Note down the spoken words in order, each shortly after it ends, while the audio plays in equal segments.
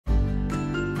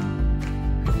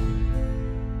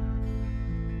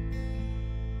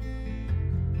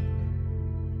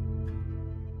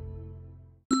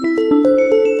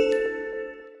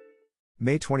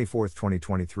May 24,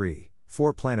 2023,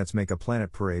 4 planets make a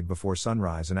planet parade before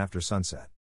sunrise and after sunset.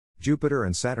 Jupiter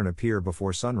and Saturn appear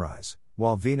before sunrise,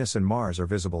 while Venus and Mars are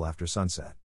visible after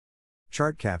sunset.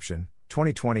 Chart caption,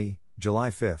 2020,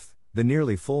 July 5, the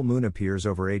nearly full moon appears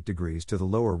over 8 degrees to the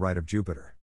lower right of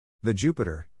Jupiter. The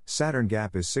Jupiter-Saturn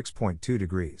gap is 6.2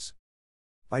 degrees.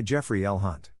 By Jeffrey L.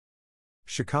 Hunt.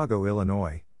 Chicago,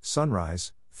 Illinois,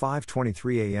 sunrise,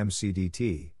 5:23 a.m.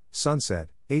 CDT, sunset,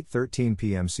 8:13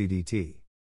 p.m. CDT.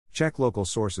 Check local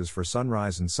sources for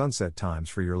sunrise and sunset times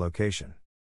for your location.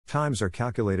 Times are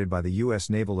calculated by the U.S.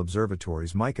 Naval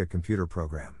Observatory's MICA computer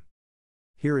program.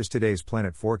 Here is today's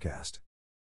planet forecast.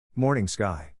 Morning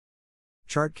sky.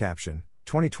 Chart caption,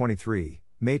 2023,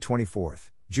 May 24,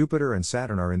 Jupiter and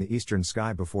Saturn are in the eastern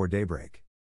sky before daybreak.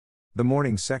 The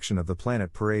morning section of the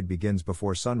planet parade begins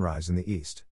before sunrise in the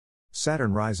east.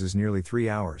 Saturn rises nearly 3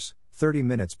 hours, 30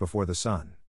 minutes before the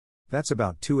sun. That's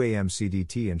about 2 a.m.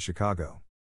 CDT in Chicago.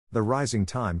 The rising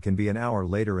time can be an hour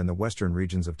later in the western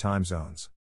regions of time zones.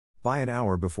 By an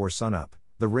hour before sunup,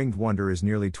 the ringed wonder is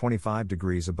nearly 25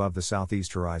 degrees above the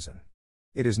southeast horizon.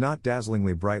 It is not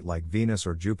dazzlingly bright like Venus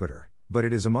or Jupiter, but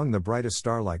it is among the brightest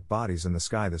star-like bodies in the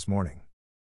sky this morning.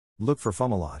 Look for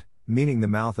Fomalhaut, meaning the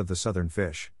mouth of the southern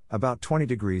fish, about 20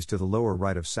 degrees to the lower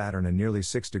right of Saturn and nearly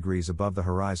 6 degrees above the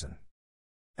horizon.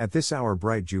 At this hour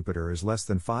bright Jupiter is less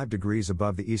than 5 degrees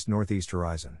above the east-northeast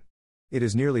horizon. It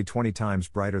is nearly 20 times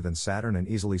brighter than Saturn and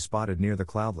easily spotted near the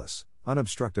cloudless,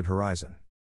 unobstructed horizon.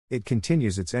 It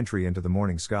continues its entry into the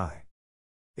morning sky.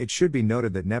 It should be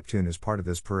noted that Neptune is part of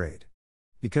this parade.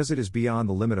 Because it is beyond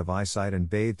the limit of eyesight and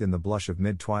bathed in the blush of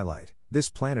mid-twilight, this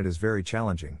planet is very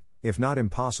challenging, if not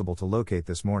impossible to locate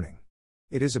this morning.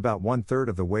 It is about 1/3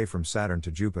 of the way from Saturn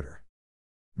to Jupiter.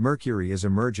 Mercury is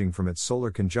emerging from its solar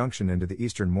conjunction into the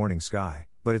eastern morning sky,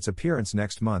 but its appearance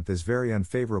next month is very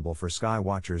unfavorable for sky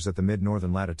watchers at the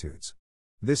mid-northern latitudes.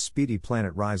 This speedy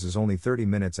planet rises only 30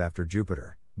 minutes after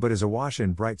Jupiter, but is awash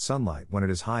in bright sunlight when it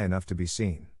is high enough to be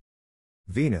seen.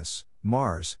 Venus,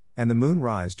 Mars, and the Moon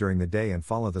rise during the day and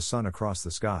follow the Sun across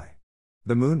the sky.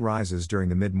 The Moon rises during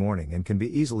the mid-morning and can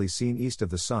be easily seen east of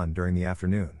the Sun during the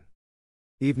afternoon.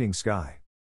 Evening sky.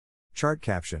 Chart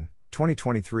caption,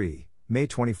 2023, May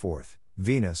 24,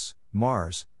 Venus,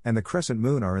 Mars, and the crescent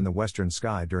moon are in the western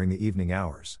sky during the evening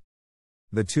hours.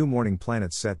 The 2 morning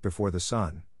planets set before the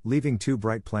Sun, leaving 2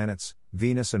 bright planets,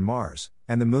 Venus and Mars,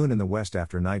 and the Moon in the west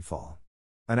after nightfall.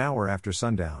 An hour after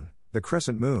sundown, the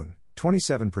crescent moon,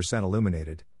 27%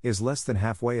 illuminated, is less than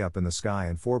halfway up in the sky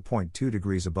and 4.2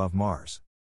 degrees above Mars.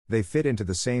 They fit into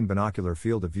the same binocular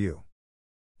field of view.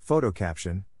 Photo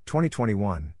caption,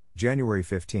 2021, January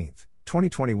 15,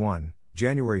 2021,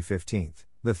 January 15,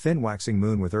 the thin waxing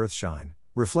moon with earthshine,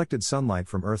 reflected sunlight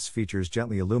from Earth's features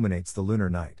gently illuminates the lunar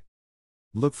night.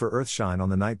 Look for earthshine on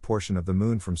the night portion of the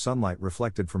moon from sunlight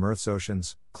reflected from Earth's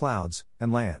oceans, clouds,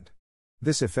 and land.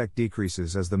 This effect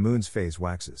decreases as the moon's phase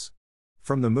waxes.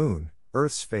 From the moon,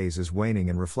 Earth's phase is waning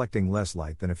and reflecting less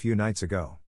light than a few nights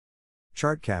ago.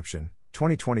 Chart caption,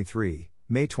 2023,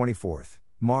 May 24,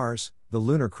 Mars, the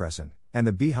lunar crescent, and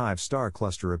the Beehive star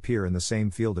cluster appear in the same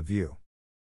field of view.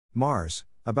 Mars,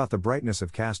 about the brightness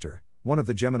of Castor, one of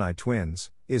the Gemini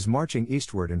twins, is marching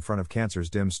eastward in front of Cancer's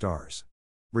dim stars.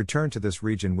 Return to this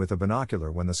region with a binocular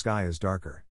when the sky is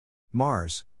darker.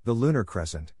 Mars, the lunar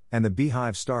crescent, and the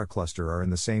Beehive star cluster are in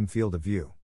the same field of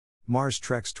view. Mars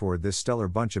treks toward this stellar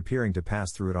bunch appearing to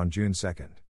pass through it on June 2.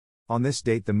 On this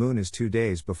date the moon is 2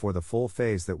 days before the full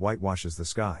phase that whitewashes the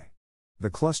sky. The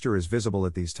cluster is visible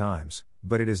at these times,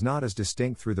 but it is not as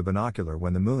distinct through the binocular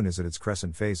when the moon is at its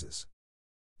crescent phases.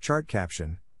 Chart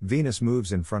caption, Venus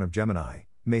moves in front of Gemini,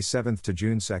 May 7 to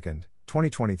June 2,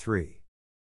 2023.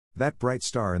 That bright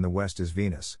star in the west is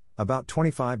Venus, about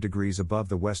 25 degrees above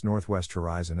the west-northwest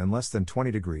horizon and less than 20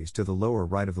 degrees to the lower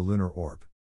right of the lunar orb.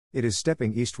 It is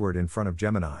stepping eastward in front of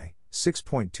Gemini,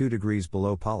 6.2 degrees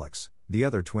below Pollux, the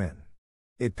other twin.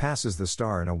 It passes the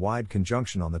star in a wide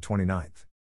conjunction on the 29th.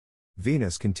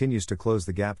 Venus continues to close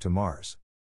the gap to Mars.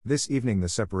 This evening the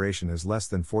separation is less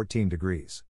than 14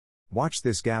 degrees. Watch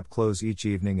this gap close each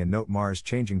evening and note Mars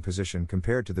changing position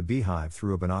compared to the Beehive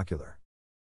through a binocular.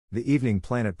 The evening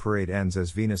planet parade ends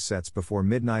as Venus sets before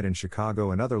midnight in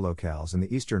Chicago and other locales in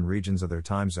the eastern regions of their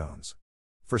time zones.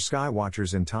 For sky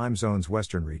watchers in time zones'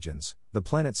 western regions, the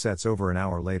planet sets over an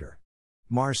hour later.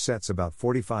 Mars sets about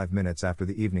 45 minutes after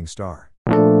the evening star.